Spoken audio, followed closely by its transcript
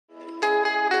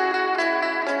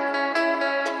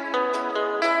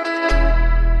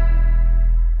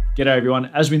G'day everyone.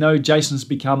 As we know, JSON has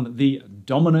become the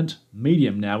dominant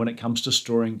medium now when it comes to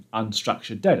storing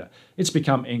unstructured data. It's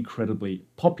become incredibly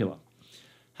popular.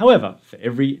 However, for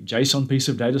every JSON piece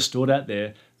of data stored out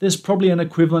there, there's probably an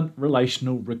equivalent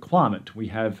relational requirement. We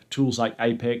have tools like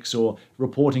Apex or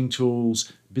reporting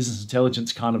tools, business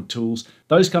intelligence kind of tools,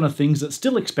 those kind of things that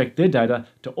still expect their data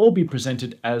to all be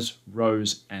presented as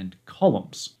rows and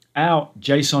columns. Our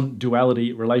JSON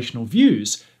duality relational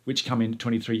views, which come in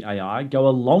 23 AI, go a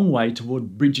long way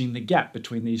toward bridging the gap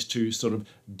between these two sort of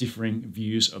differing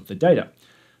views of the data.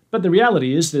 But the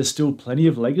reality is there's still plenty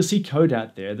of legacy code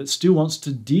out there that still wants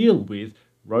to deal with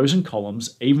rows and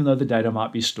columns, even though the data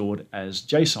might be stored as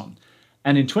JSON.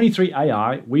 And in 23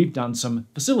 AI, we've done some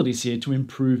facilities here to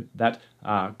improve that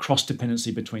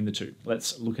cross-dependency between the two.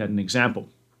 Let's look at an example.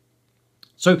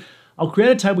 So I'll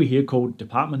create a table here called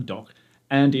department doc,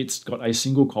 and it's got a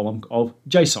single column of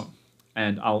JSON.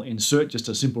 And I'll insert just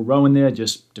a simple row in there,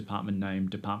 just department name,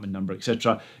 department number,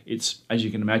 etc. It's, as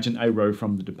you can imagine, a row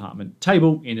from the department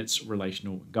table in its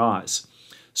relational guise.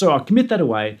 So I'll commit that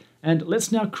away, and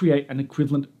let's now create an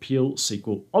equivalent PL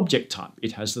SQL object type.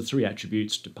 It has the three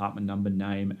attributes, department number,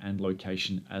 name, and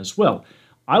location as well.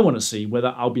 I want to see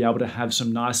whether I'll be able to have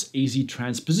some nice, easy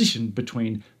transposition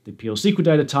between the PL SQL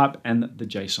data type and the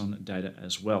JSON data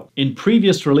as well. In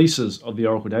previous releases of the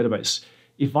Oracle database,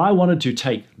 if I wanted to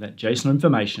take that JSON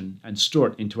information and store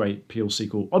it into a PL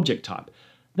SQL object type,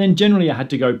 then generally I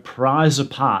had to go prise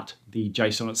apart the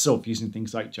JSON itself using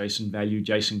things like JSON value,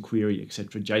 JSON query,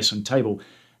 etc., JSON table,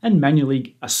 and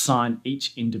manually assign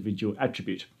each individual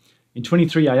attribute. In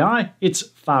 23 AI, it's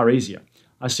far easier.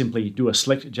 I simply do a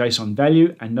select JSON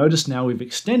value, and notice now we've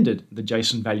extended the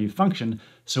JSON value function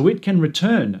so it can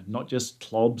return not just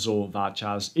clobs or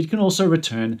varchars, it can also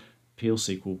return PL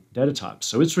SQL data types.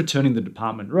 So it's returning the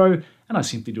department row, and I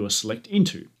simply do a select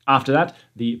into. After that,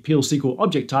 the PL SQL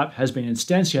object type has been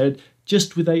instantiated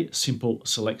just with a simple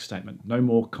select statement. No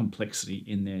more complexity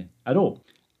in there at all.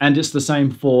 And it's the same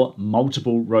for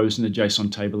multiple rows in a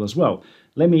JSON table as well.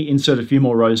 Let me insert a few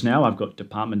more rows now. I've got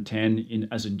department 10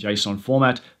 as in JSON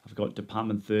format. I've got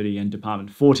department 30 and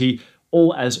department 40,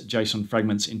 all as JSON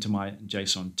fragments into my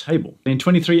JSON table. In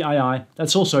 23 AI,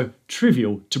 that's also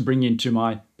trivial to bring into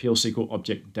my PL SQL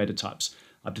object data types.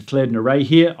 I've declared an array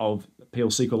here of PL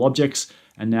SQL objects,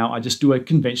 and now I just do a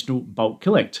conventional bulk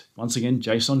collect. Once again,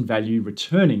 JSON value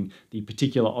returning the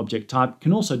particular object type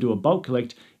can also do a bulk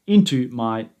collect into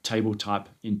my table type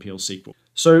in PL SQL.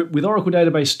 So with Oracle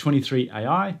Database 23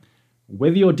 AI,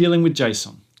 whether you're dealing with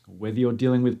JSON, whether you're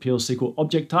dealing with PL SQL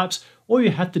object types, or you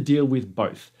have to deal with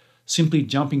both, simply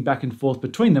jumping back and forth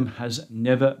between them has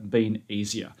never been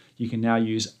easier. You can now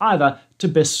use either to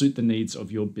best suit the needs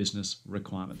of your business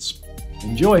requirements.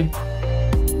 Enjoy!